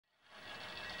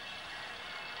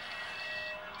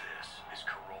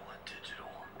digital.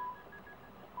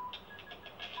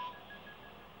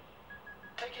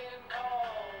 Taking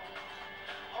calls,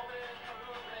 home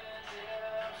improvement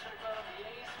tips, straight from the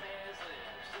ace man's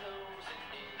lips to those in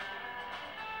need.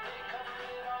 They cover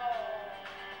it all,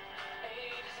 A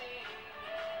to Z,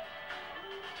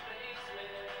 roof to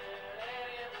basement, and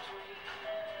in between.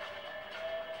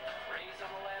 Ray's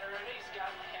on the ladder and he's got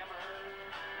the hammer,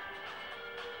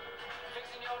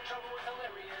 fixing your trouble with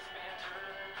hilarious banter.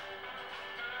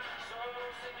 So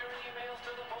send your emails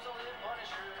to the postal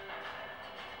Punisher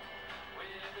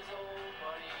with his old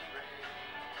buddy Ray.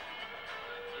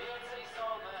 It's Ace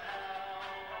on the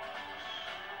House.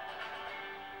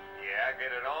 Yeah,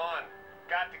 get it on.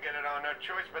 Got to get it on. No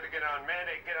choice but to get on.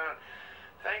 Mandate, get on.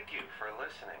 Thank you for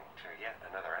listening to yet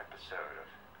another episode of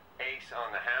Ace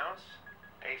on the House.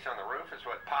 Ace on the Roof is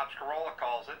what Pops Corolla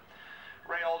calls it.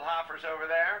 Ray Oldhoffer's over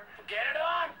there. Get it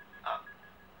on!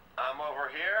 I'm over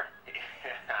here.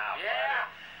 Yeah!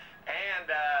 And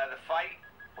the fight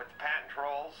with the patent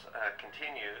trolls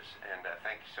continues, and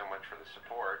thank you so much for the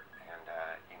support. And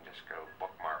you can just go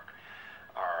bookmark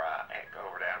our go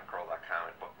over to adamcroll.com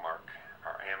and bookmark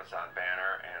our Amazon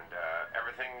banner, and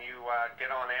everything you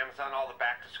get on Amazon, all the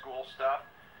back to school stuff,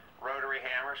 rotary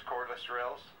hammers, cordless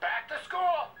drills, Back to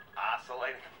school!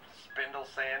 oscillating spindle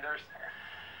sanders.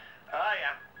 Oh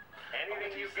yeah,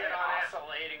 anything you get on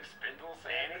oscillating spindle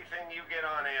sander. anything you get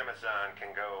on Amazon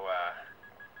can go.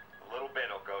 A little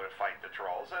bit will go to fight the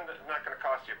trolls, and it's not going to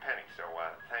cost you a penny, so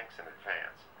thanks in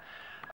advance.